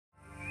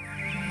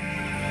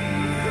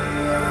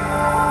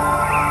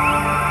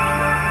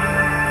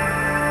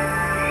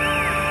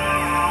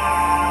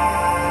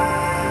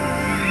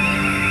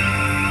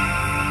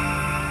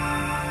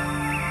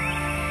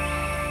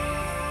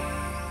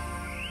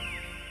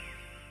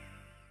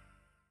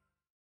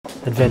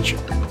adventure.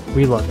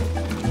 We love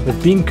it.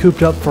 With being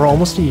cooped up for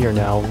almost a year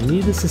now,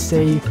 needless to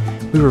say,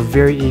 we were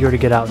very eager to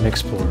get out and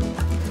explore.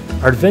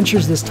 Our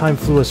adventures this time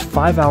flew us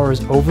 5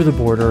 hours over the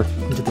border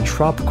into the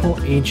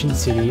tropical ancient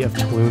city of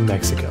Tulum,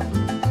 Mexico.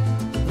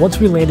 Once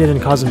we landed in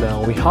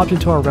Cozumel, we hopped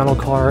into our rental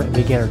car and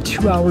began our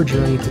 2-hour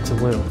journey to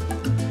Tulum.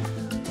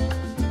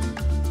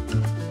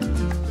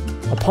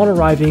 Upon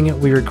arriving,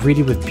 we were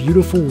greeted with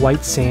beautiful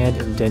white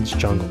sand and dense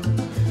jungle.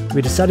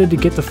 We decided to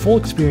get the full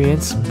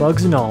experience,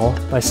 bugs and all,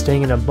 by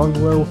staying in a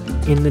bungalow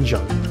in the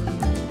jungle.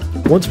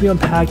 Once we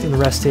unpacked and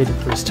rested,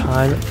 it was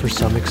time for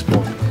some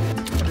exploring.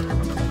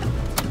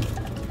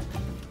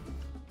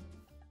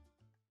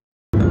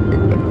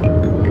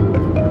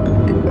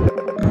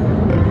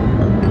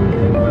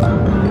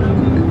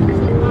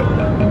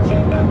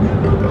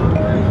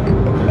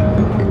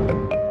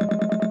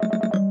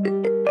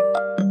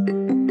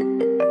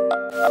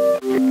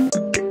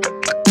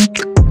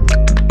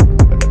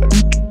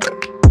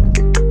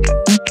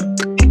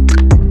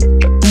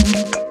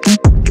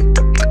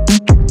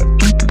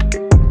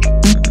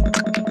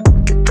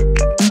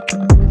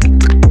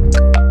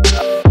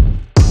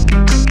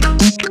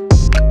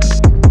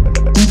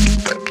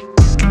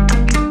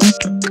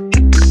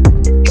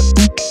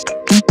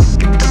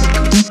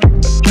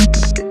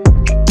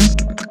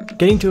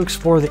 Getting to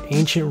explore the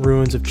ancient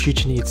ruins of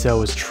Chichen Itza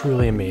was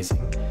truly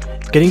amazing.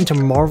 Getting to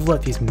marvel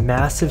at these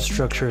massive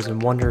structures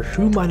and wonder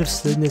who might have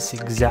stood in this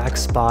exact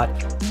spot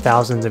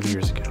thousands of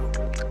years ago.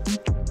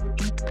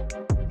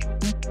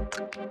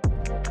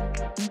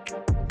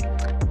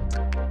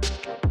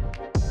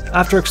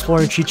 After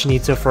exploring Chichen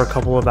Itza for a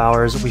couple of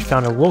hours, we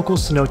found a local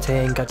cenote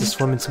and got to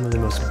swim in some of the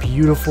most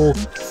beautiful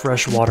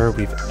fresh water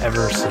we've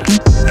ever seen.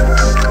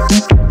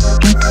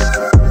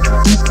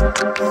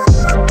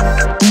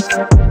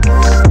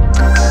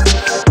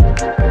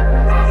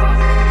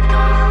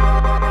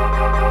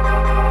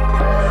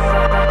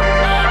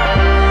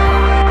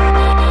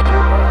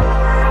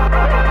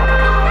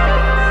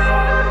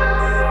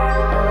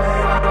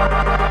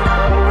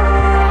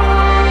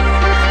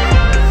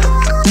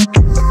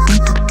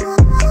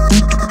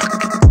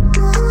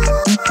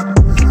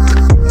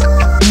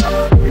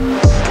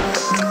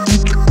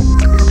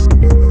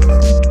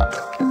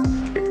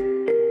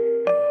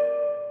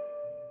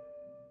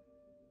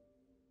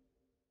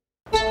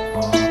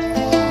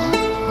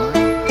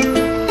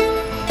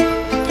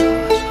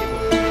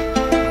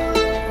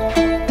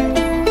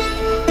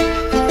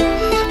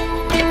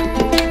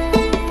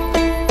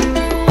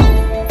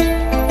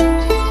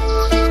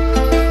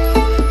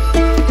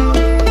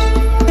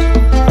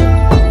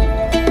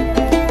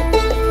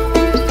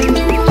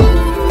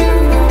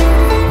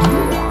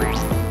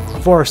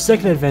 For our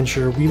second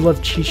adventure, we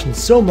loved Chichen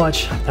so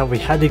much that we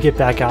had to get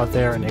back out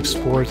there and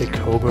explore the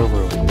Cobb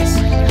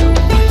ruins.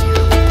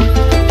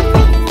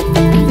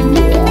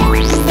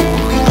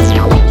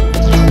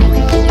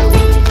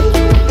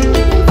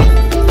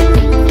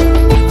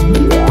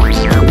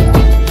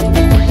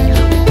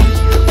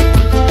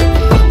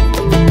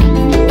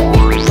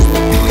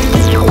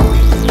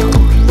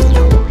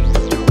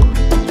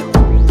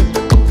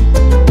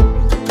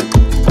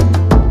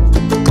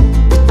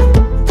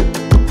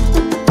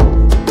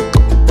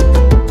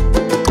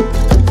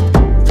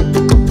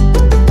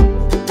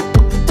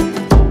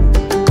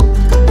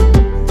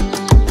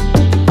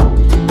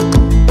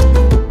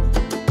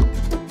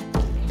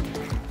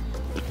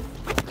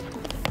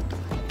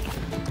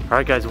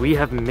 Alright guys, we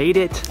have made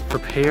it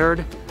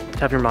prepared to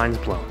have your minds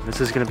blown.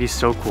 This is going to be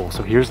so cool.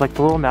 So here's like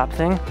the little map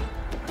thing.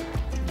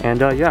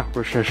 And yeah,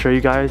 we're going to show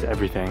you guys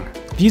everything.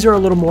 These are a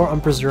little more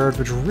unpreserved,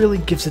 which really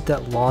gives it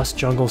that lost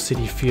jungle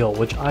city feel,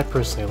 which I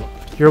personally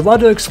love. You're allowed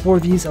to explore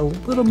these a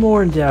little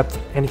more in depth,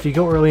 and if you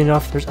go early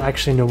enough, there's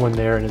actually no one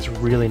there, and it's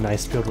really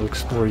nice to be able to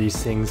explore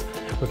these things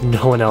with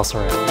no one else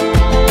around.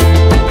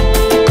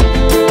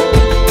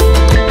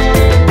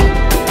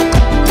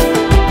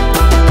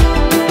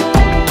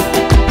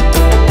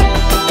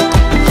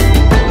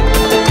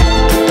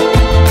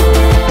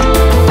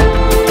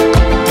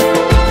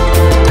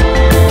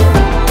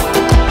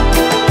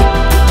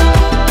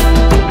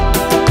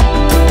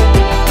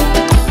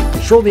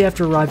 Shortly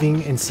after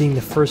arriving and seeing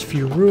the first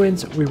few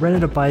ruins, we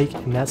rented a bike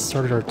and that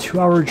started our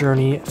 2-hour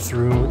journey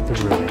through the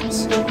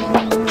ruins.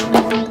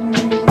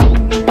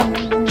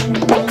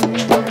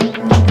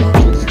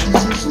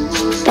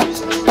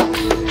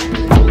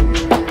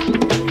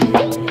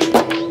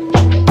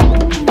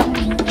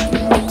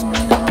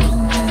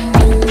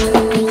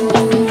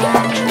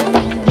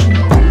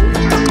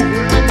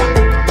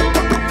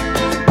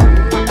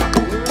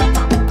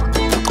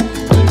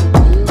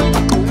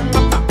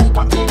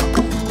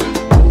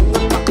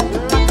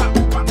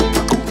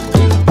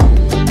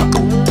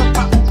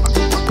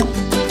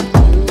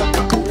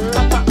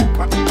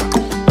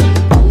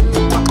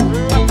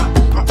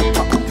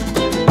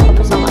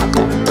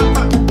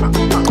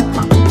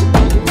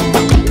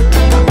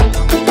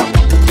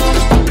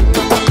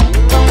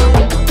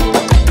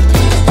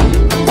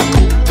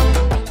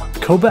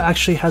 Cobb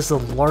actually has the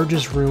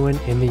largest ruin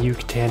in the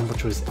Yucatan,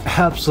 which was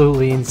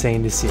absolutely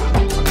insane to see.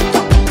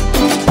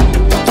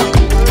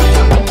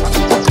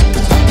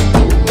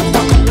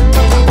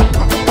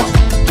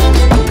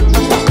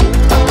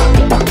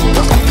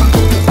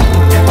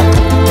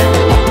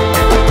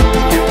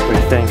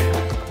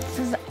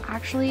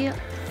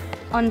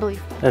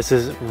 unbelievable. This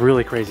is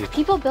really crazy.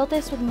 People built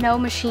this with no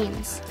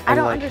machines. I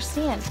don't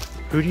understand.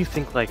 Who do you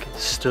think like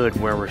stood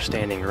where we're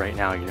standing right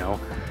now, you know?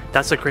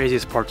 That's the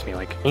craziest part to me.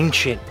 Like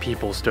ancient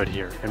people stood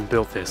here and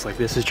built this. Like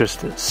this is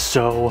just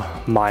so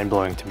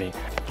mind-blowing to me.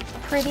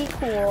 Pretty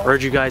cool.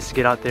 Urge you guys to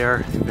get out there,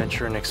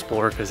 adventure and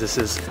explore, because this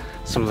is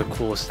some of the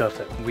coolest stuff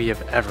that we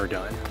have ever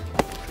done.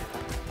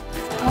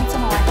 Once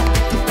in a while.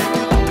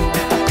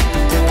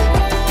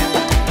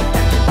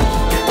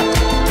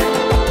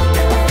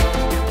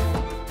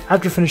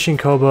 After finishing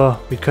Koba,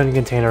 we couldn't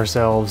contain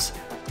ourselves.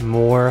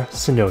 More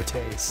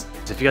cenotes.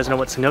 If you guys know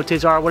what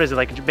cenotes are, what is it?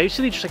 Like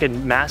basically just like a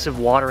massive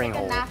watering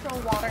hole. Natural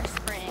water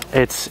spring.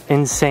 It's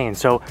insane.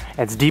 So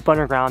it's deep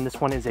underground. This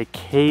one is a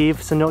cave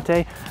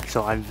cenote.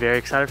 So I'm very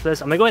excited for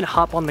this. I'm gonna go ahead and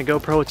hop on the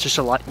GoPro. It's just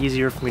a lot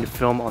easier for me to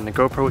film on the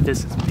GoPro with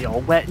this. It's gonna be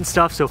all wet and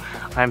stuff. So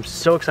I'm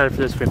so excited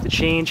for this. We have to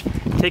change,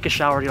 take a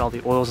shower, get all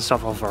the oils and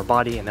stuff off of our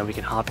body, and then we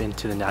can hop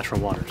into the natural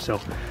water. So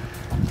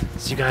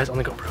see you guys on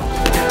the GoPro.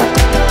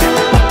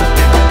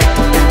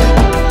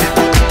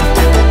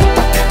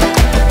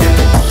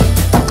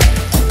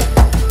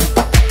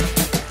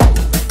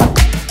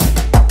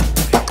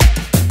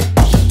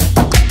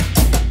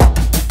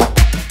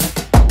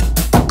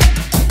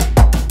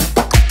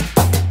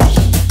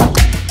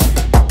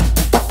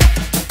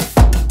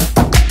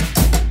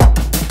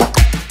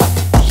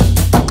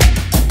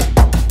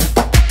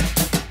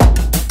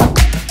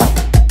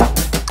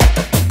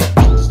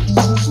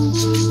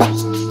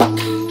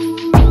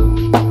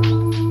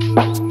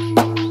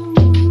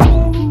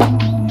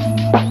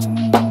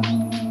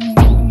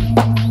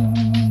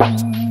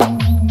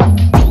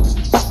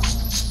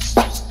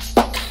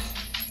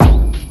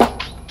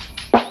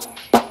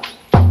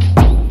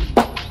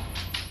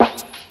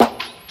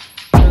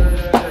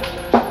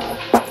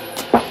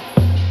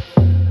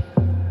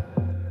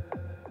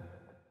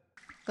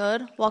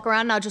 Good. Walk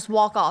around now, just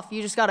walk off.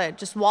 You just gotta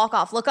just walk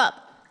off. Look up.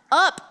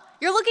 Up!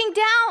 You're looking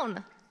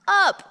down!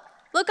 Up!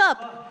 Look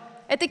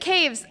up! At the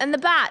caves and the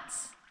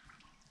bats.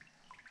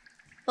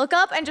 Look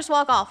up and just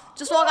walk off.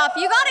 Just walk off.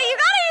 You got it! You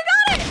got it! You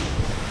got it!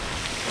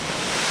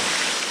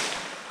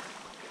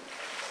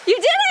 You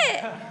did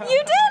it!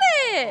 You did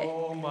it!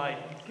 Oh my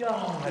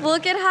God.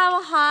 Look at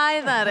how high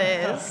that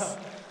is.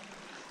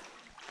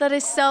 That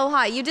is so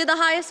high. You did the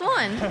highest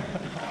one.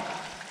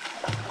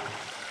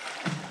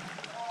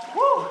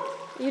 Woo!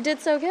 You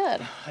did so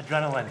good.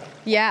 Adrenaline.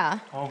 Yeah.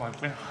 Oh my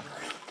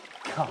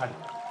God.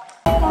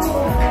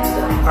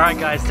 All right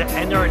guys, to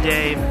end our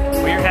day,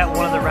 we're at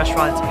one of the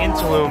restaurants in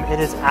Tulum. It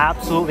is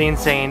absolutely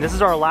insane. This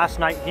is our last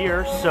night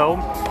here, so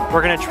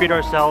we're gonna treat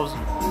ourselves.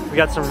 We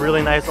got some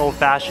really nice old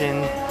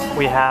fashioned.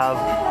 We have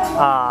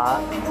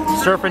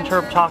surf and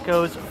turf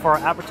tacos for our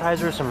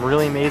appetizers, some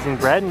really amazing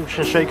bread. And I'm just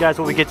gonna show you guys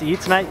what we get to eat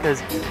tonight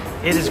because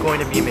it is going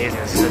to be amazing.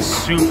 This is a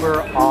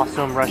super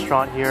awesome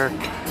restaurant here.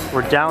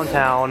 We're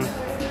downtown.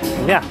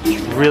 Yeah,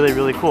 it's really,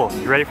 really cool.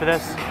 You ready for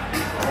this?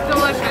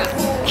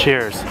 Delicious.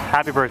 Cheers.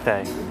 Happy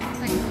birthday.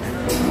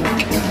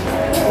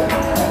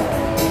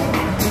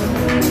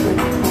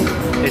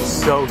 It's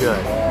so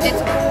good.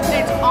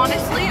 It's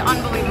honestly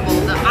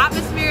unbelievable. The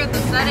atmosphere,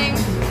 the setting,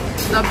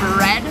 the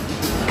bread,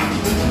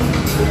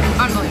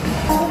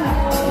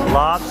 unbelievable.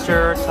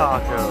 Lobster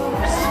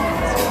tacos.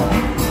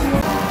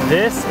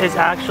 This is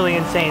actually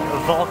insane.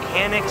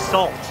 Volcanic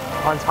salt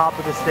on top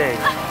of the steak.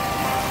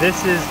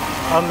 This is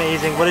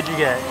amazing. What did you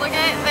get? Look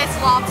at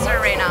this lobster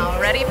right now.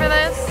 Ready for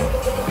this?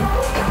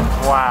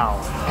 Wow.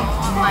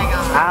 Oh my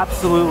God.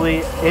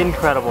 Absolutely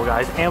incredible,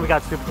 guys. And we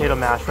got sweet potato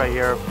mash right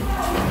here.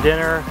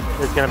 Dinner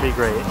is gonna be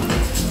great.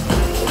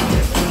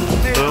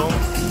 Boom.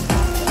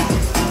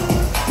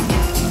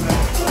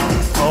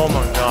 Oh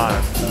my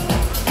God.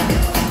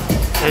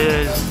 It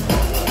is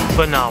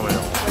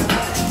phenomenal.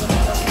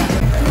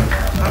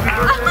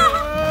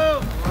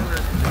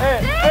 Hey,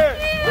 hey.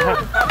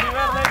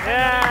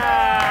 Yeah.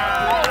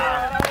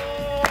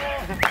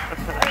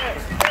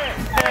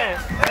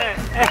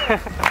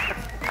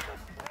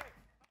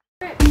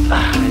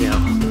 I know.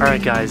 All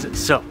right, guys.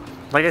 So,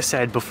 like I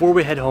said, before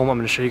we head home, I'm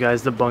going to show you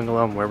guys the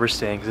bungalow and where we're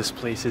staying. Because this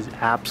place is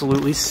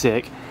absolutely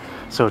sick.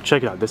 So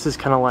check it out. This is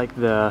kind of like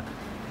the,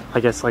 I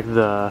guess, like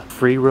the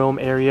free roam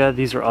area.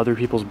 These are other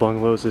people's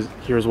bungalows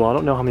here as well. I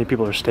don't know how many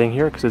people are staying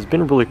here because it's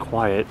been really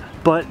quiet.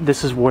 But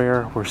this is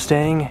where we're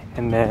staying.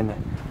 And then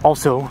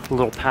also a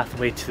little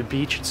pathway to the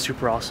beach. It's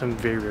super awesome.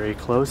 Very, very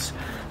close.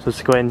 So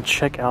let's go ahead and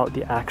check out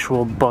the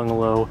actual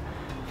bungalow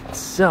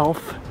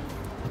itself.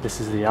 This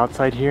is the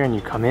outside here, and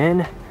you come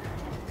in,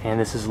 and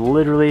this is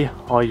literally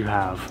all you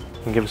have.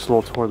 You can give us a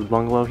little tour of the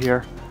bungalow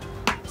here.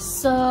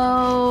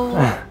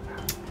 So,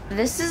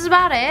 this is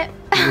about it.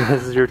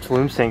 This is your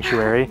Tulum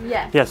sanctuary.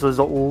 Yes. Yeah, so this is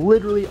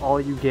literally all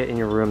you get in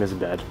your room is a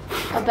bed.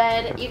 A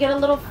bed, you get a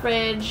little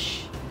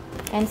fridge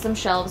and some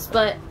shelves,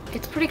 but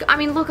it's pretty, I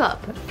mean, look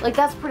up. Like,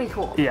 that's pretty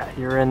cool. Yeah,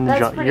 you're in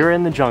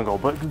the jungle,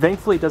 but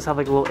thankfully it does have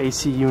like a little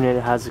AC unit.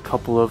 It has a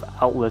couple of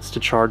outlets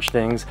to charge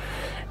things.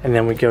 And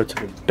then we go to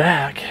the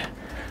back.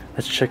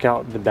 Let's check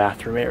out the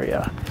bathroom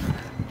area.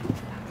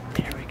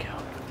 Here we go.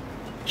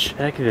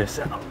 Check this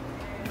out.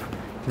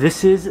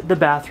 This is the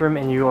bathroom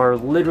and you are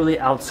literally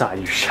outside.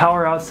 You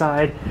shower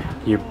outside,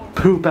 you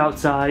poop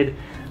outside.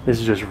 This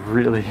is just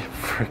really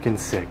freaking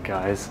sick,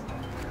 guys.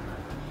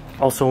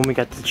 Also, when we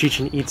got to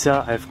Chichen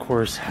Itza, I of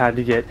course had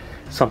to get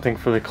something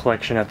for the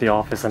collection at the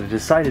office, and I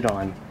decided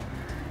on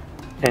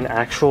an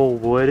actual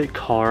wood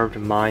carved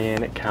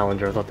Mayan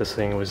calendar. I thought this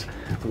thing was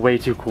way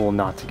too cool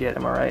not to get,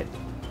 am I right?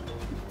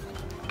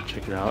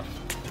 Check it out.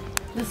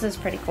 This is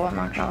pretty cool, I'm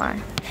not gonna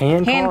lie.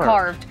 Hand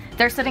carved.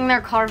 They're sitting there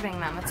carving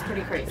them. It's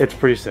pretty crazy. It's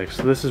pretty sick.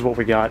 So this is what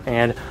we got,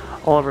 and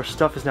all of our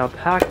stuff is now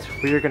packed.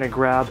 We are gonna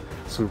grab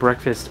some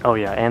breakfast. Oh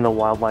yeah, and the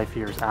wildlife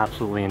here is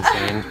absolutely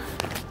insane.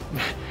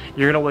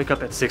 You're gonna wake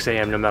up at 6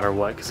 a.m. no matter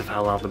what because of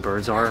how loud the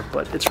birds are,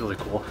 but it's really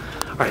cool.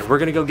 All right, we're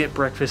gonna go get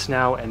breakfast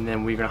now, and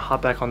then we're gonna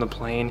hop back on the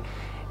plane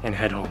and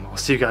head home. I'll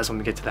see you guys when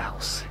we get to the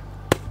house.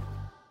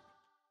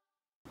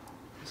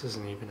 This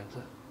isn't even, is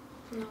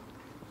it? No.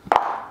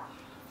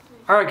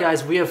 Alright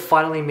guys, we have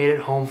finally made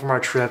it home from our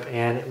trip,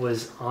 and it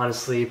was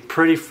honestly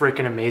pretty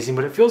freaking amazing,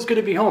 but it feels good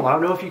to be home. I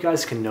don't know if you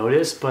guys can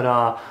notice, but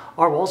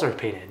our walls are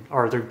painted,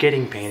 or they're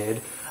getting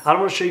painted. I don't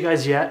want to show you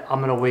guys yet. I'm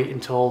going to wait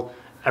until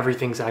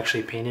everything's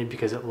actually painted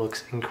because it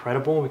looks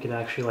incredible. We can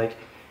actually like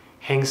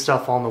hang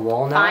stuff on the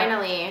wall now.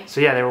 Finally.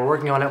 So yeah, they were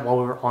working on it while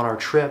we were on our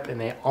trip,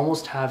 and they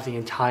almost have the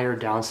entire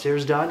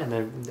downstairs done, and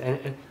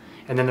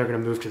then they're going to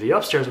move to the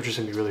upstairs, which is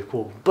going to be really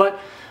cool. But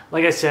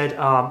like I said,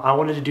 I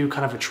wanted to do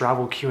kind of a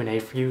travel Q&A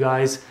for you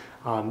guys,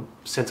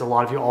 since a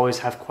lot of you always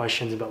have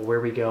questions about where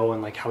we go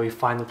and like how we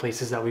find the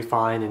places that we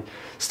find and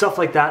stuff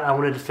like that. I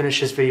wanted to finish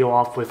this video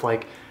off with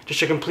like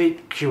just a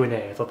complete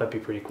Q&A. I thought that'd be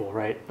pretty cool,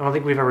 right? I don't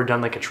think we've ever done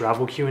like a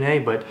travel Q&A,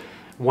 but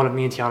one of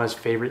me and Tiana's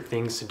favorite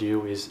things to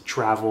do is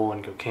travel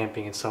and go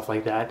camping and stuff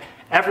like that.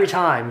 Every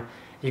time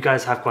you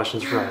guys have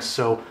questions for us.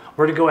 So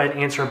we're gonna go ahead and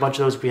answer a bunch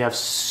of those. We have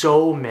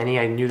so many.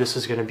 I knew this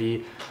was gonna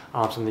be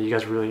something that you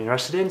guys were really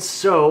interested in.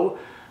 So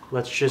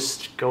let's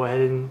just go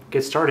ahead and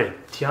get started.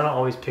 Tiana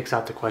always picks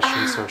out the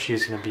questions, so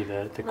she's gonna be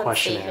the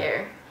questioner.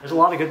 Here. There's a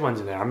lot of good ones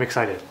in there. I'm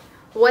excited.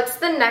 What's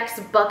the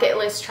next bucket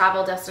list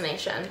travel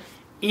destination?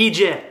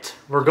 Egypt.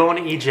 We're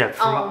going to Egypt.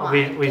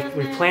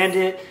 We've planned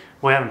it.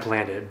 Well, we haven't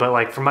planned it, but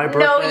like for my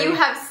birthday. No, you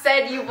have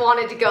said you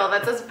wanted to go.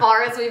 That's as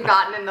far as we've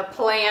gotten in the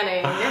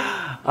planning.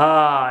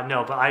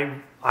 No, but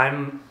I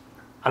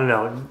don't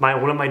know.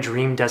 One of my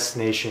dream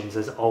destinations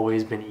has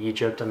always been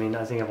Egypt. I mean,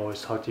 I think I've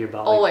always talked to you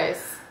about like,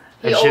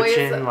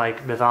 Egyptian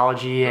like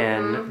mythology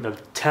and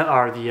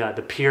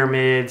the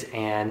pyramids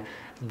and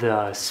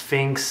the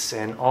Sphinx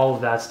and all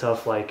of that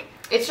stuff. Like,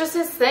 it's just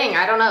his thing.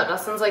 I don't know.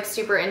 Dustin's like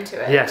super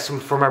into it. Yes,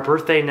 for my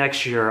birthday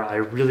next year, I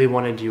really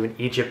want to do an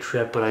Egypt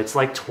trip, but it's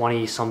like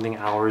 20 something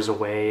hours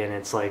away, and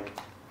it's like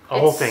a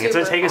whole thing. It's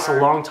gonna take us a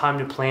long time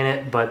to plan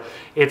it, but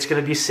it's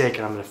gonna be sick,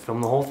 and I'm gonna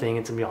film the whole thing.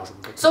 It's gonna be awesome.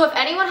 So if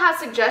anyone has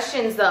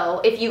suggestions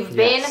though, if you've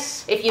been,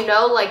 if you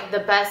know like the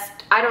best,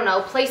 I don't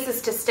know,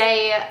 places to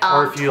stay,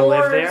 or if you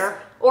live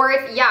there, or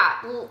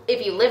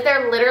if you live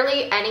there,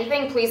 literally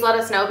anything, please let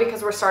us know,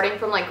 because we're starting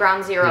from like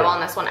ground zero on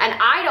this one, and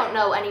I don't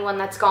know anyone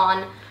that's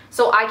gone,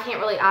 so I can't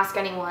really ask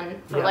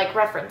anyone for like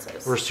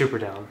references. We're super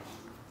down.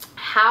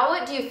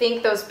 How do you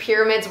think those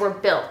pyramids were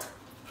built?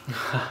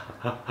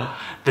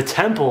 The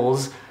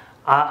temples,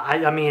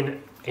 I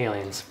mean,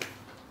 aliens.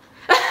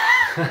 I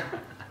knew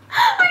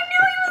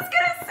he was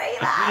gonna say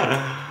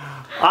that.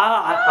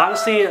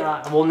 Honestly,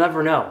 we'll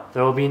never know.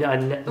 There will be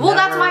well,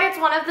 that's why it's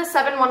one of the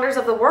 7 wonders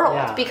of the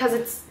world, because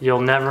it's you'll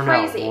never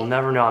crazy. know. We'll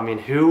never know. I mean,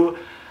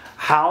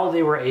 how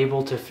they were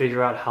able to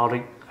figure out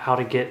how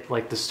to get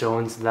like the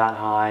stones that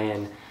high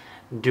and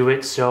do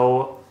it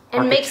so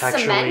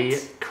architecturally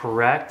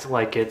correct,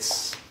 like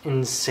it's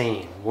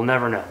insane. We'll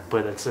never know,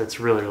 but it's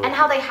really and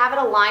how they have it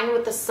aligned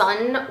with the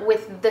sun,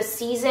 with the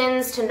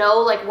seasons, to know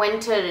like when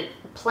to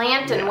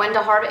plant and when to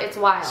harvest. It's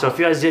wild. So if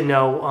you guys didn't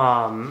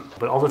know,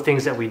 but all the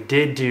things that we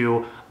did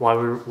do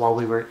while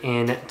we were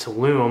in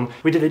Tulum,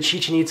 we did the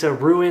Chichen Itza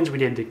ruins, we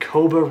did the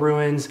Coba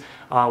ruins,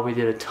 we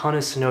did a ton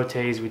of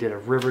cenotes, we did a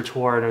river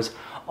tour, and it was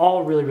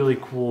all really, really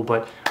cool.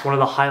 But one of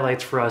the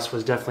highlights for us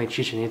was definitely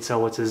Chichen Itza,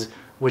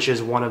 which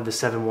is one of the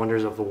 7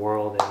 wonders of the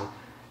world, and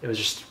it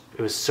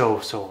was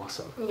so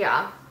awesome.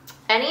 Yeah.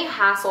 Any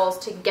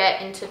hassles to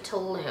get into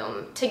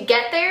Tulum? To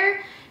get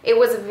there, it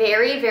was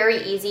very, very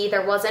easy.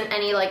 There wasn't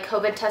any like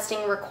COVID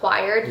testing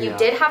required. You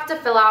did have to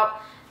fill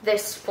out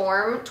this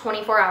form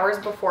 24 hours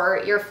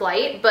before your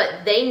flight,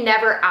 but they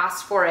never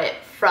asked for it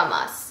from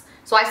us.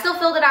 So I still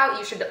filled it out.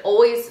 You should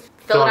always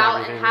fill it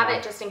out and have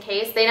it just in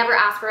case. They never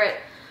asked for it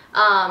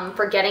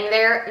for getting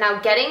there. Now,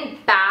 getting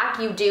back,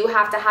 you do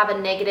have to have a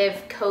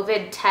negative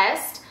COVID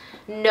test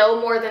no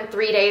more than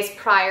 3 days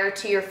prior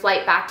to your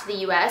flight back to the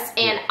US.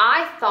 And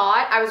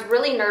I was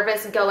really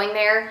nervous going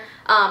there.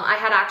 I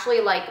had actually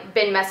like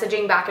been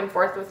messaging back and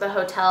forth with the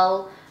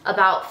hotel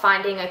about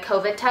finding a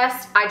COVID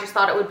test. I just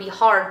thought it would be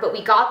hard, but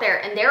we got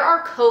there and there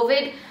are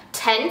COVID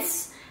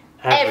tents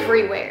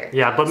everywhere.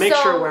 Yeah, but make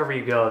sure wherever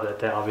you go that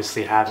they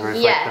obviously have it.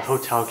 Like the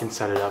hotel can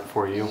set it up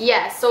for you.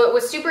 Yes, so it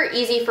was super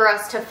easy for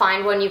us to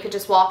find one. You could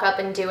just walk up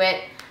and do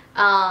it.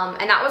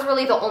 And that was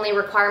really the only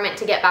requirement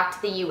to get back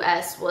to the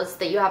US was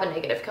that you have a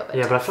negative COVID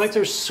Yeah, test. but I feel like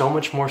there's so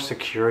much more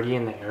security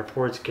in the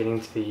airports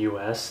getting to the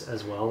US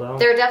as well, though.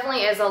 There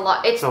definitely is a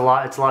lot. It's a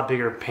lot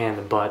bigger pain in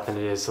the butt than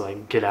it is to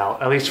like get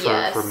out, at least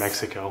for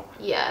Mexico.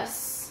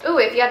 Yes. Ooh,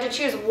 if you had to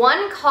choose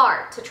one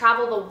car to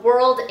travel the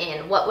world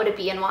in, what would it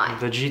be and why?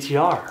 The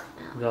GTR,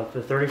 the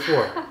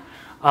 34.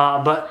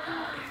 But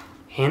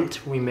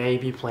hint, we may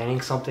be planning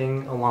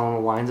something along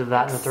the lines of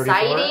that in the 34.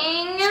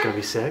 Exciting. It's gonna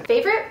be sick.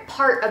 Favorite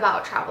part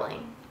about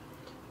traveling?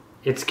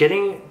 It's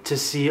getting to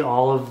see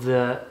all of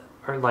the,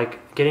 or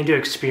like getting to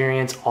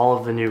experience all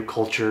of the new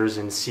cultures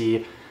and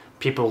see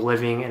people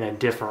living in a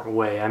different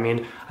way. I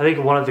mean, I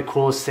think one of the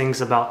coolest things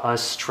about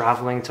us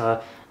traveling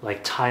to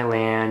like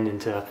Thailand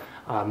and to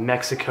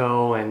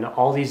Mexico and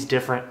all these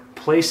different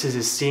places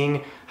is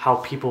seeing how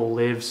people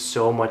live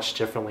so much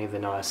differently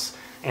than us.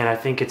 And I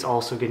think it's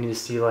also getting to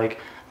see like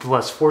the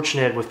less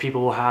fortunate with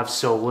people who have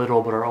so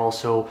little but are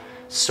also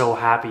so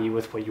happy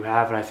with what you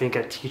have. And I think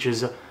it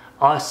teaches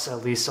us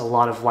at least a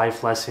lot of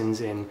life lessons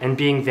and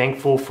being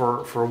thankful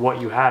for what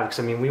you have. Because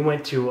I mean, we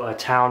went to a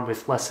town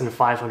with less than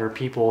 500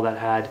 people that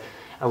had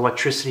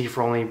electricity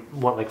for only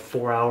what, like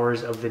 4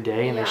 hours of the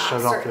day, and they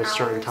shut it off at a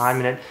certain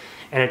time.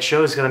 And it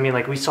shows, because I mean,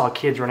 like we saw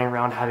kids running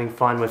around having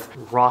fun with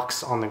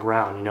rocks on the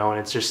ground, you know, and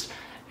it's just,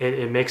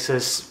 it makes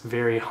us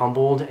very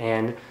humbled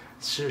and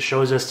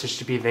shows us just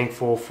to be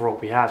thankful for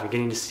what we have and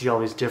getting to see all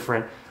these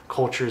different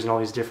cultures and all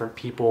these different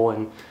people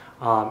and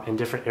in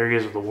different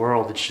areas of the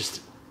world. It's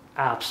just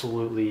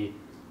absolutely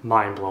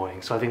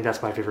mind-blowing. So I think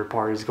that's my favorite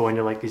part, is going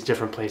to like these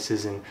different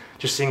places and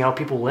just seeing how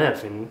people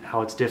live and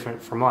how it's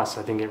different from us.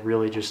 I think it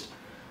really just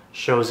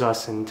shows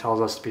us and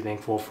tells us to be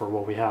thankful for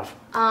what we have.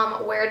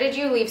 Where did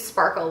you leave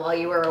Sparkle while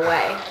you were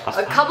away?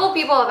 A couple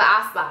people have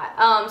asked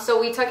that. So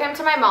we took him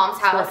to my mom's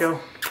house. Sparkle.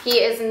 He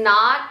is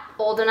not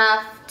old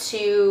enough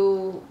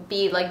to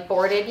be like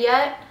boarded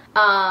yet,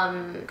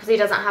 because he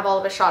doesn't have all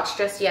of his shots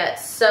just yet.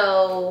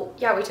 So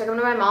yeah, we took him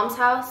to my mom's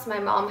house. My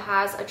mom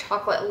has a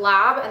chocolate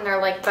lab and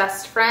they're like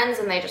best friends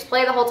and they just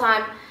play the whole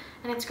time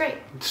and it's great.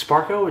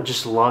 Sparko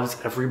just loves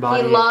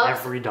everybody and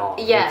every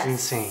dog. Yes. It's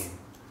insane,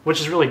 which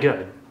is really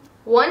good.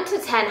 1 to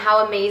 10,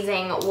 how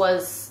amazing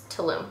was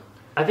Tulum?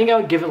 I think I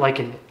would give it like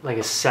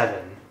a 7.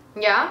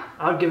 Yeah?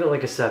 I would give it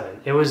like a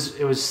 7. It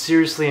was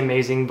seriously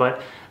amazing,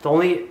 but the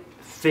only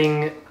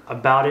thing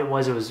about it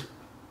was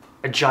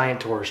a giant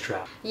tourist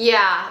trap.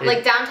 Yeah,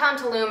 like downtown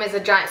Tulum is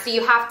a giant, so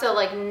you have to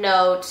like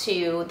know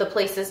to the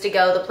places to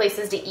go, the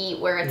places to eat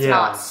where it's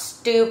not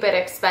stupid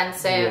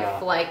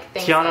expensive, like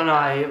things Tiana like and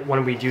I,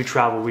 when we do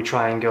travel, we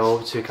try and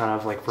go to kind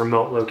of like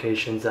remote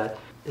locations that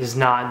is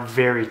not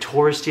very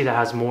touristy, that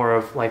has more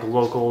of like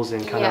locals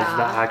and kind of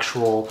the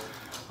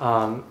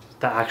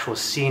actual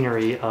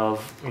scenery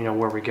of, you know,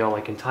 where we go.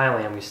 Like in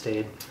Thailand, we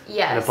stayed in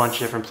a bunch of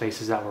different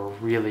places that were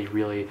really,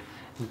 really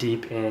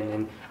deep in,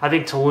 and I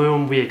think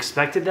Tulum, we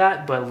expected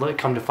that, but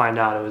come to find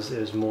out it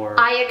was more.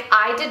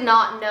 I did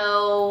not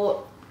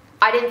know,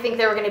 I didn't think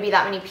there were going to be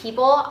that many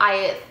people.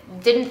 I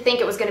didn't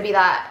think it was going to be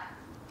that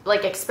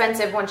like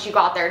expensive once you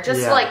got there,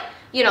 just like,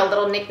 you know,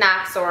 little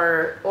knickknacks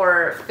or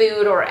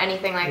food or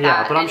anything like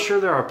that. Yeah, but I'm sure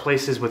there are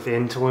places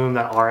within Tulum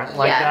that aren't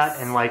like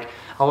that, and like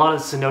a lot of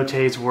the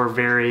cenotes were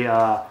very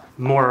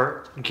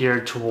more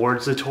geared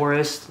towards the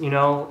tourist, you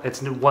know.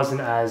 It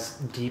wasn't as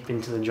deep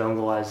into the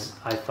jungle as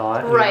I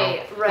thought.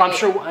 Right.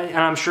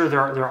 I'm sure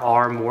there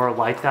are more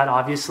like that,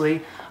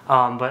 obviously.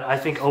 But I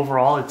think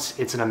overall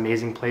it's an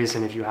amazing place,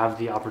 and if you have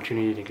the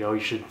opportunity to go,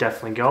 you should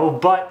definitely go.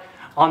 But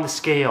on the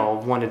scale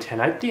of 1 to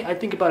 10, I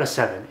think about a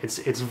 7.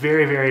 It's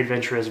very, very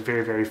adventurous,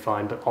 very, very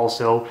fun, but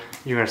also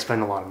you're gonna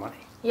spend a lot of money.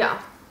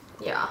 Yeah.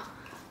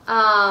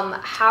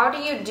 How do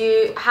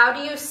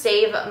you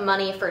save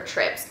money for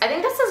trips? I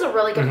think this is a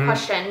really good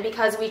question,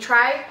 because we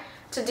try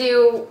to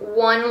do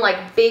one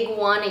like big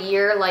one a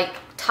year, like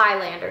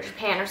Thailand or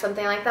Japan or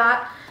something like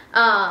that.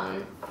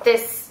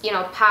 This, you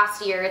know,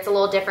 past year, it's a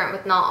little different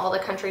with not all the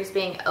countries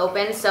being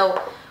open.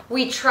 So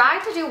we try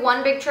to do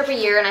one big trip a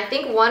year, and I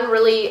think one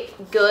really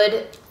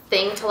good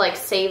thing to like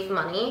save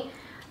money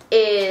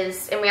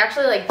is, and we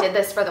actually like did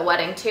this for the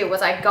wedding too,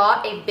 was I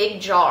got a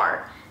big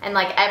jar and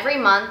like every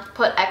month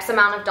put X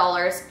amount of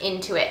dollars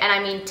into it. And I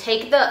mean,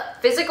 take the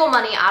physical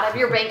money out of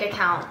your bank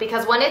account,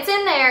 because when it's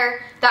in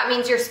there, that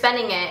means you're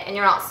spending it and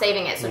you're not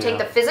saving it. So take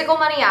the physical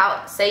money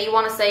out, say you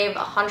want to save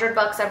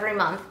 $100 every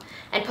month,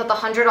 and put the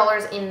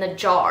 $100 in the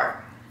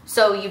jar.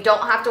 So you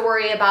don't have to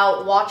worry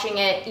about watching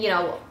it, you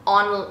know,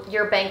 on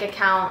your bank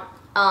account.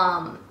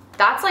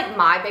 That's like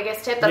my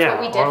biggest tip. That's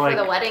what we did for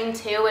the wedding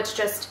too. It's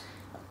just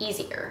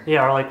easier.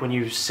 Yeah, or like when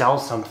you sell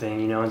something,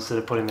 you know, instead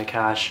of putting the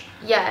cash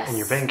in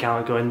your bank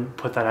account, go ahead and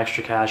put that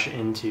extra cash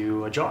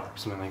into a jar,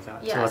 something like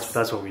that. Yes. So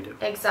that's what we do.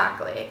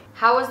 Exactly.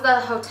 How was the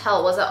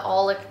hotel? Was it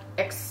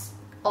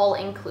all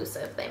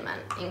inclusive? They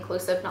meant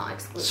inclusive, not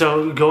exclusive.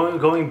 So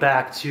going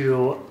back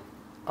to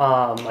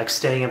like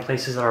staying in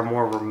places that are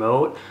more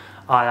remote,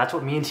 that's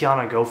what me and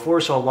Tiana go for.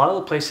 So a lot of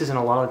the places and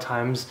a lot of the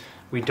times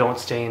we don't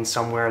stay in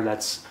somewhere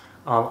that's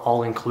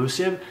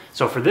all-inclusive.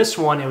 So for this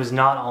one, it was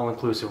not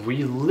all-inclusive.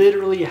 We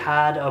literally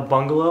had a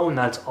bungalow and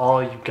that's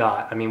all you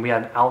got. I mean, we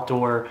had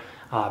outdoor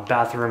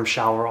bathroom,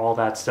 shower, all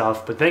that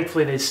stuff, but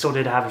thankfully they still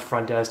did have a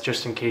front desk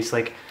just in case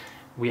like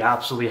we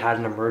absolutely had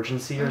an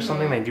emergency or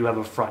something. They do have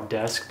a front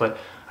desk, but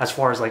as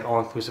far as like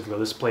all-inclusive go,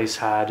 this place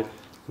had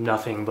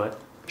nothing but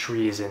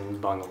trees and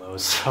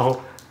bungalows.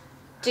 So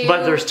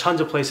but there's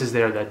tons of places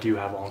there that do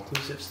have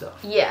all-inclusive stuff.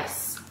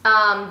 Yes.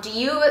 Do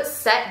you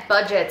set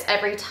budgets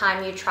every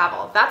time you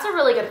travel? That's a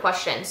really good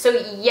question. So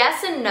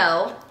yes and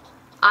no.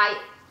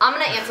 I'm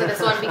gonna answer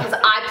this one because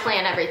I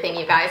plan everything,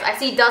 you guys. I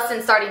see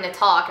Dustin starting to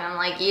talk and I'm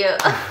like, yeah.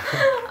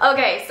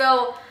 Okay,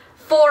 so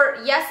for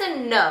yes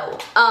and no,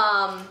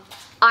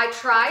 I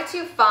try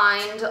to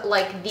find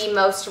like the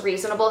most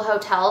reasonable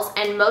hotels,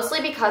 and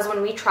mostly because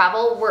when we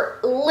travel, we're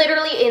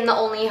literally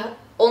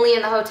only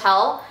in the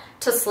hotel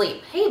to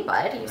sleep. Hey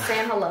bud, he's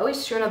saying hello,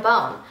 he's chewing a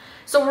bone.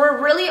 So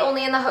we're really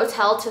only in the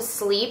hotel to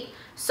sleep,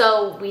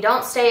 so we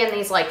don't stay in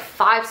these like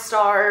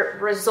 5-star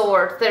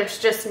resorts. There's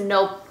just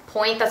no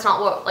point. That's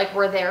not what like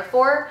we're there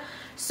for.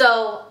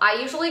 So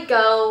I usually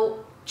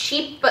go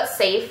cheap but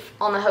safe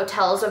on the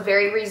hotels, a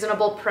very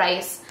reasonable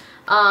price.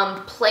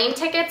 Plane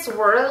tickets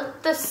were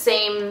the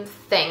same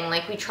thing.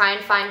 Like we try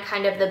and find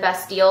kind of the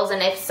best deals,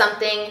 and if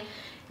something,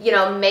 you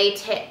know, may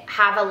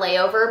have a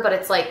layover, but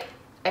it's like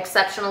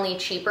exceptionally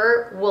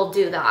cheaper, we'll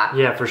do that.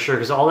 Yeah, for sure,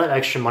 because all that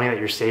extra money that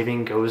you're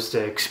saving goes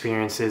to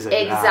experiences that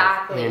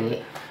exactly you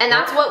have. And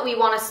that's what we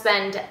want to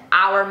spend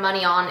our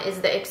money on, is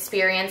the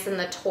experience and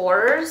the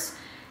tours.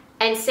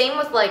 And same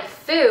with like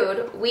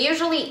food, we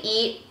usually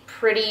eat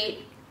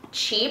pretty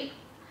cheap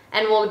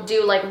and we'll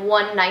do like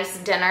one nice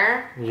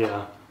dinner.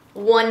 Yeah.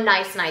 One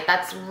nice night,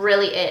 that's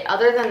really it.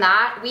 Other than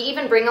that, we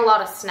even bring a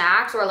lot of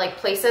snacks, or like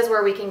places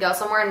where we can go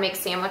somewhere and make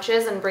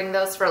sandwiches and bring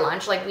those for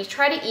lunch. Like we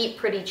try to eat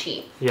pretty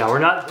cheap. Yeah, we're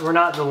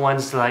not the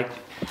ones to like,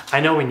 I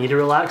know we need to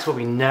relax, but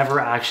we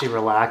never actually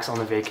relax on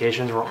the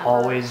vacations. We're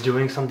always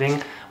doing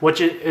something,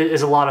 which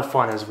is a lot of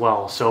fun as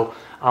well. So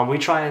we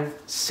try and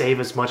save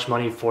as much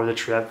money for the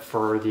trip,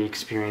 for the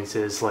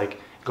experiences,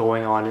 like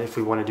going on, if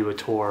we want to do a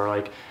tour,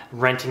 like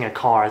renting a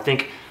car. I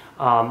think,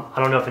 I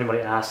don't know if anybody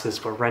asked this,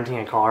 but renting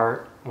a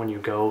car when you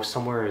go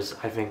somewhere is,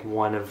 I think,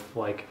 one of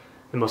like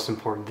the most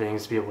important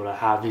things, to be able to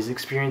have these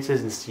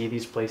experiences and see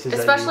these places.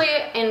 Especially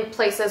in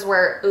places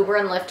where Uber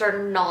and Lyft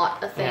are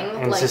not a thing. Yeah,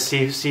 and like, to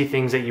see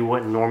things that you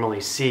wouldn't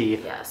normally see.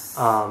 Yes.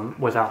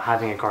 Without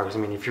having a car. Because I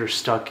mean, if you're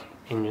stuck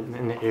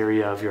in the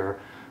area of your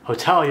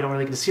hotel, you don't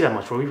really get to see that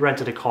much. But we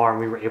rented a car and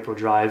we were able to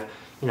drive,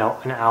 you know,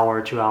 an hour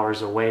or 2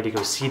 hours away to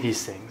go see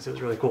these things. It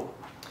was really cool.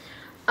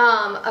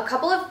 A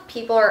couple of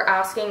people are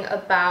asking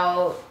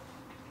about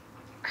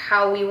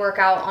how we work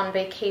out on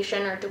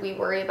vacation, or do we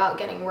worry about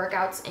getting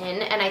workouts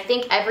in? And I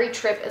think every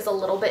trip is a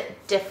little bit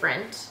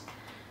different.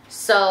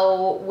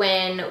 So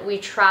when we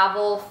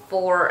travel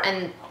for,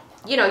 and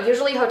you know,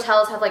 usually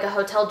hotels have like a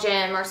hotel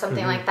gym or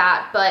something like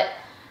that, but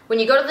when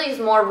you go to these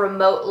more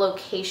remote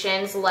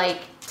locations like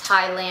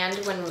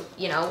Thailand, when,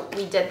 you know,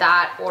 we did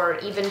that, or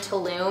even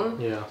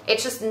Tulum,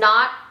 it's just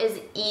not as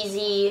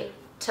easy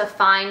to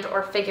find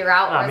or figure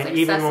out. I mean,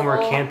 even when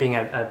we're camping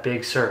at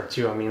Big Sur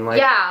too. I mean,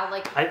 like, yeah,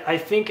 like I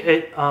think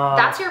it.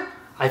 That's your.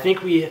 I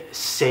think we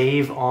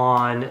save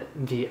on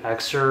the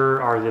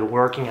or the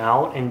working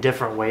out in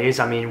different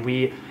ways. I mean,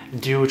 we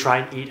do try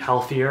and eat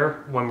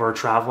healthier when we're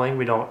traveling.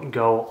 We don't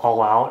go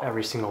all out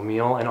every single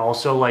meal, and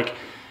also like,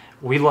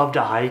 we love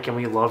to hike and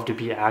we love to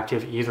be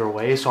active either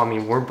way. So I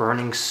mean, we're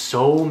burning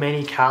so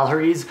many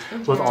calories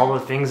with all the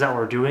things that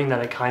we're doing,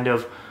 that it kind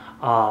of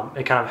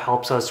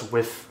helps us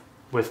with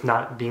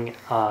not being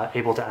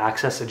able to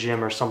access a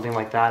gym or something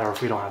like that, or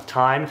if we don't have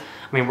time.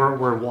 I mean,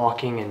 we're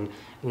walking and,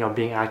 you know,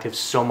 being active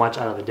so much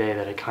out of the day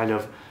that it kind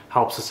of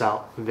helps us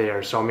out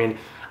there. So I mean,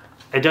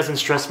 it doesn't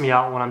stress me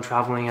out when I'm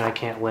traveling and I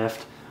can't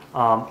lift.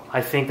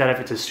 I think that if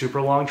it's a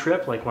super long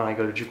trip, like when I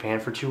go to Japan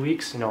for 2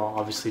 weeks, you know, I'll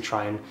obviously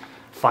try and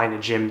find a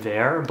gym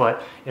there.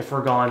 But if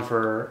we're gone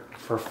for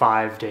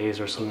 5 days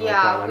or something like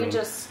that, I mean,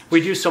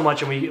 we do so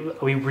much and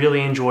we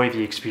really enjoy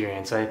the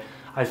experience.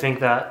 I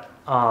think that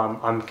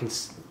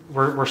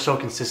we're so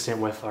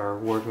consistent with our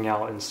working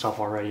out and stuff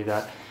already,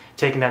 that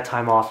taking that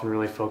time off and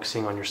really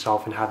focusing on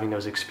yourself and having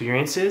those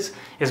experiences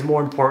is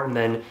more important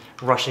than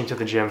rushing to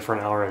the gym for an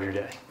hour of your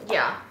day.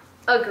 Yeah,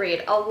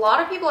 agreed. A lot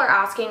of people are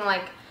asking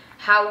like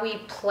how we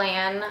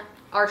plan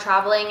our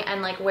traveling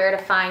and like where to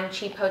find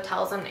cheap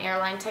hotels and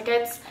airline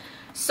tickets.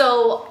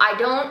 So I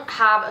don't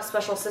have a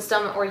special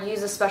system or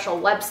use a special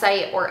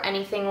website or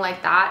anything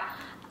like that.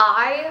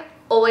 I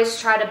always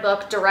try to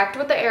book direct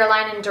with the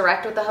airline and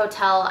direct with the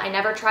hotel. I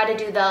never try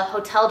to do the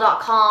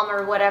hotel.com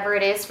or whatever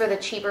it is for the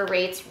cheaper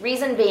rates.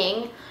 Reason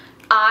being,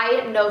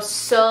 I know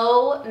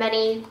so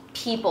many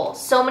people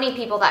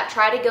that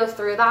try to go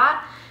through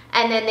that,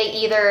 and then they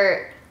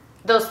either,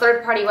 those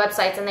third-party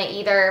websites, and they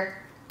either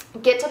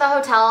get to the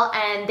hotel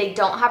and they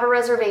don't have a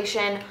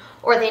reservation,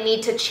 or they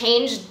need to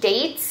change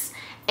dates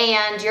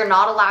and you're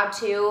not allowed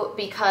to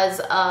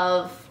because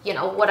of, you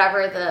know,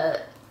 whatever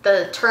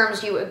the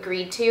terms you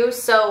agreed to.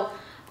 So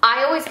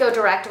I always go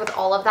direct with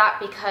all of that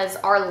because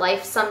our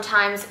life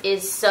sometimes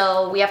is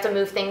so, we have to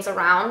move things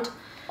around.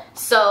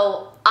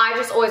 So I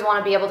just always want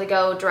to be able to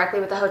go directly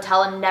with the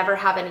hotel and never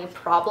have any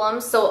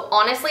problems. So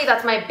honestly,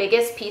 that's my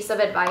biggest piece of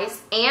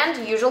advice.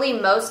 And usually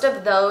most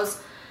of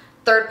those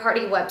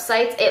third-party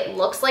websites, it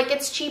looks like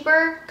it's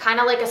cheaper, kind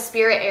of like a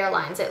Spirit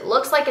Airlines. It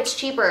looks like it's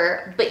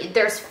cheaper, but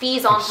there's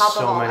fees on top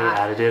of all that. So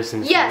many additives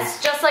and fees.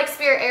 Yes, just like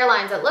Spirit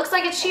Airlines. It looks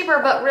like it's cheaper,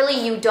 but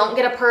really you don't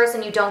get a purse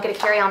and you don't get a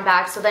carry-on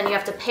bag, so then you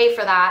have to pay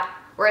for that,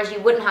 whereas you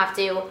wouldn't have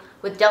to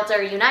with Delta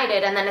or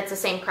United, and then it's the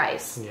same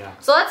price. Yeah.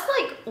 So that's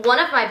like one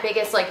of my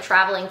biggest like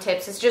traveling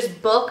tips is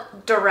just book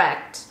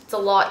direct. It's a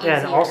lot easier. Yeah,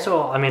 and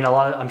also, I mean,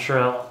 I'm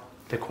sure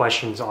the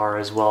questions are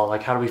as well,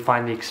 like how do we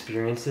find the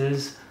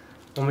experiences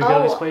when we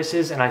go to these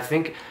places? And I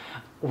think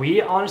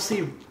we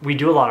honestly, we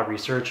do a lot of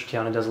research.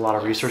 Tiana does a lot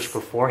of research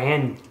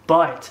beforehand,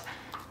 but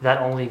that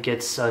only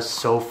gets us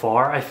so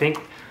far. I think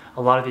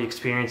a lot of the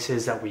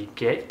experiences that we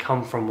get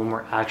come from when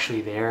we're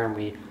actually there and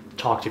we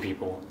talk to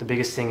people. The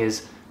biggest thing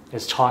is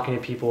talking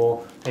to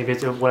people, maybe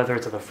it's, whether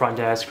it's at the front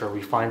desk or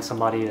we find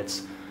somebody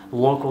that's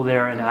local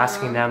there and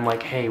asking them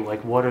like, hey,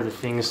 like what are the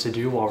things to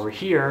do while we're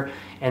here?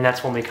 And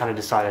that's when we kind of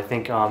decide. I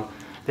think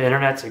the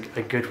internet's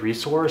a good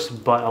resource,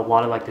 but a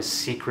lot of like the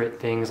secret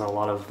things, a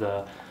lot of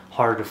the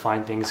harder to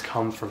find things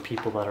come from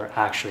people that are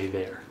actually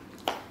there.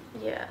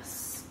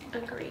 Yes,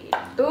 agreed.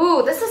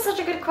 Ooh, this is such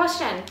a good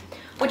question.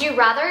 Would you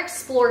rather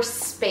explore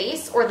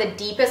space or the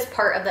deepest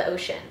part of the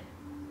ocean?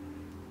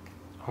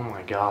 Oh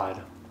my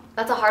God.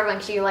 That's a hard one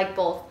because you like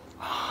both.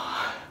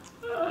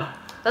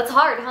 That's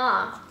hard,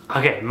 huh?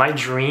 Okay, my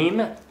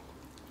dream,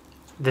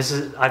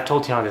 I've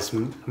told Tiana this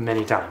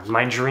many times.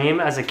 My dream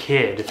as a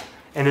kid,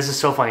 and this is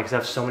so funny because I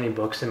have so many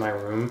books in my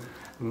room,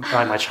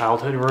 my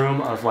childhood room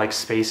of like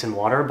space and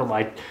water,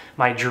 but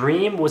my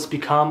dream was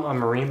become a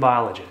marine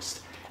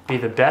biologist. Be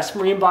the best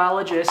marine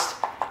biologist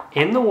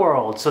in the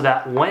world so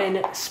that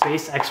when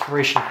space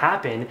exploration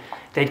happened,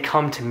 they'd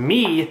come to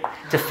me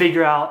to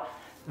figure out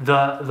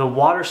the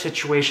water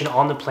situation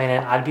on the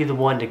planet. I'd be the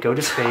one to go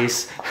to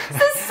space.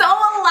 This is so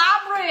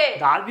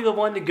elaborate. I'd be the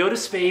one to go to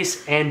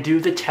space and do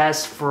the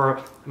tests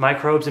for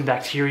microbes and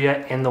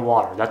bacteria in the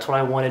water. That's what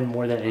I wanted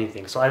more than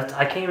anything. So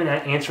I can't even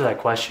answer that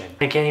question.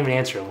 I can't even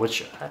answer it,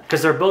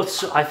 because they're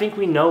both, I think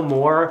we know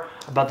more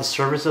about the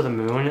surface of the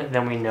moon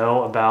than we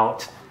know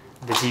about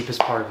the deepest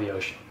part of the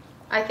ocean.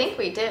 I think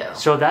we do.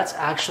 So that's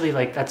actually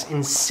like, that's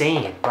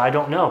insane, but I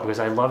don't know because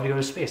I love to go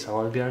to space. I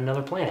want to be on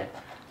another planet.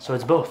 So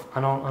it's both.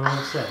 I don't know what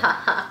to say.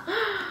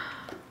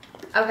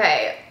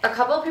 Okay, a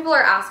couple of people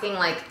are asking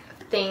like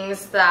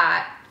things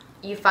that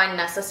you find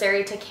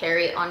necessary to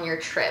carry on your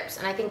trips,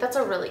 and I think that's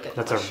a really good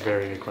question. That's a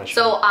very good question.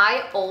 So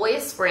I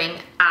always bring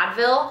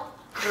Advil,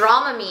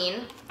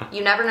 Dramamine,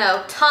 you never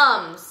know,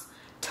 Tums,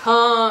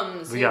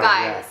 you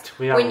guys.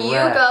 When you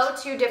go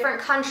to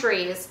different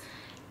countries,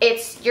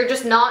 you're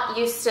just not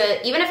used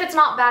to, even if it's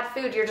not bad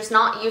food, you're just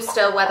not used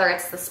to whether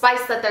it's the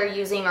spice that they're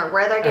using or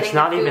where they're getting the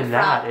food from. It's not even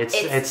that.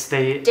 It's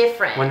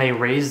different. When they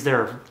raise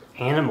their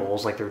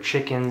animals, like their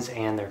chickens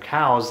and their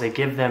cows, they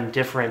give them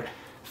different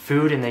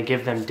food and they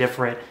give them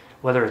different,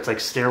 whether it's like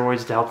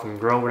steroids to help them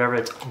grow, whatever,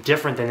 it's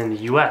different than in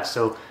the US.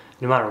 So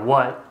no matter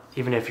what,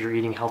 even if you're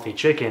eating healthy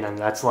chicken, and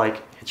that's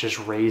like, it's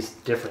just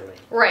raised differently.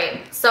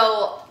 Right.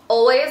 So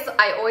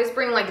I always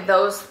bring like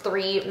those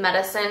 3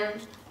 medicine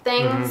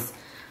things.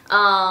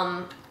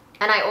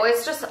 And I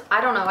always I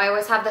don't know, I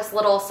always have this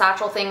little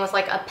satchel thing with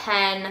like a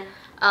pen,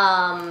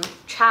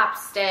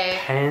 chapstick.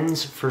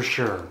 Pens for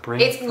sure.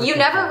 You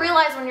never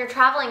realize when you're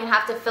traveling and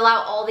have to fill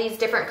out all these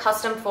different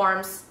custom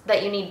forms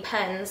that you need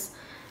pens.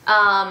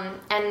 And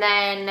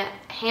then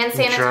hand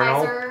sanitizer.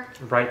 Journal,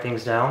 write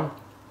things down.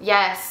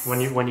 Yes.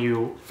 When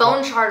you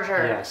phone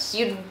charger. Yes.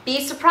 You'd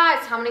be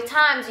surprised how many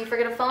times you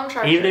forget a phone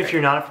charger. Even if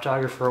you're not a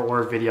photographer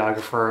or a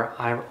videographer,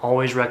 I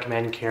always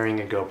recommend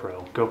carrying a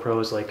GoPro. GoPro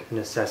is like a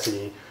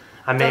necessity.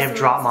 I may have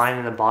dropped mine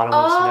in the bottom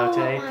of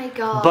the cenote. Oh my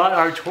god. But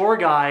our tour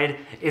guide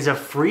is a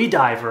free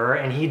diver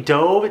and he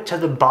dove to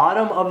the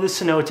bottom of the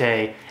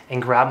cenote and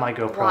grabbed my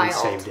GoPro and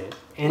saved it.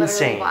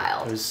 Insane.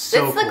 Wild. It was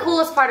so That's the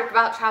coolest part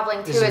about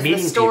traveling too, is the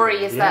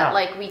stories that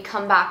like we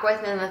come back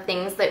with and the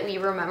things that we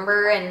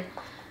remember. And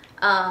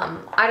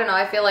I don't know,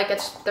 I feel like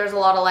there's a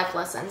lot of life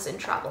lessons in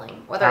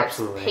traveling, whether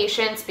it's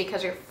patience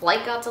because your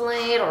flight got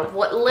delayed or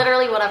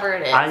literally whatever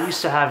it is. I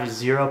used to have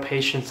 0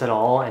 patience at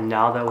all, and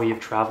now that we've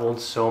traveled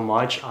so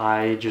much,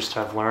 I just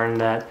have learned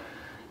that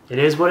it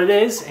is what it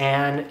is,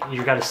 and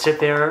you got to sit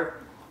there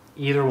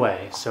either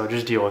way, so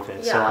just deal with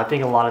it. Yeah. So I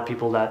think a lot of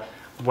people that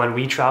when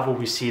we travel,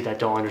 we see that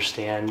don't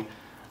understand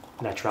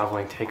that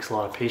traveling takes a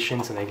lot of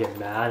patience, and they get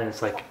mad, and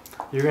it's like,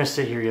 you're going to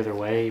sit here either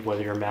way,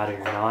 whether you're mad or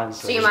you're not.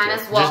 So you might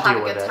as well have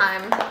a good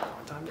time.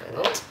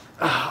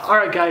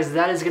 Alright guys,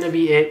 that is going to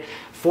be it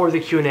for the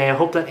Q&A. I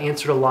hope that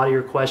answered a lot of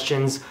your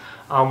questions.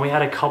 We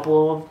have a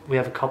couple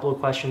of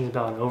questions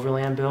about an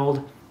overland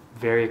build.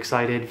 Very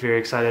excited, very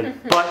excited.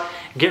 But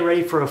get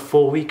ready for a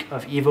full week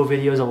of Evo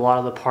videos. A lot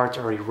of the parts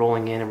are already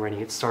rolling in and we're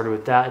gonna get started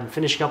with that and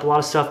finishing up a lot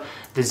of stuff.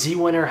 The Z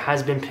winner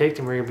has been picked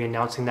and we're gonna be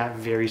announcing that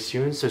very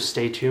soon. So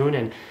stay tuned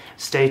and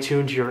stay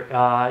tuned to your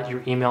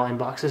email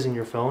inboxes in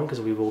your phone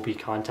because we will be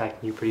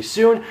contacting you pretty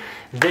soon.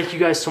 Thank you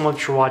guys so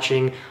much for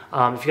watching.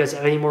 If you guys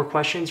have any more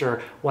questions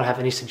or want to have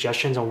any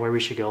suggestions on where we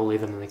should go,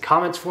 leave them in the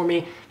comments for me.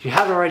 If you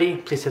haven't already,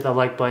 please hit that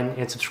like button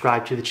and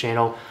subscribe to the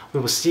channel.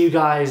 We will see you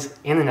guys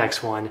in the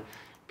next one.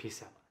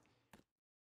 Peace out.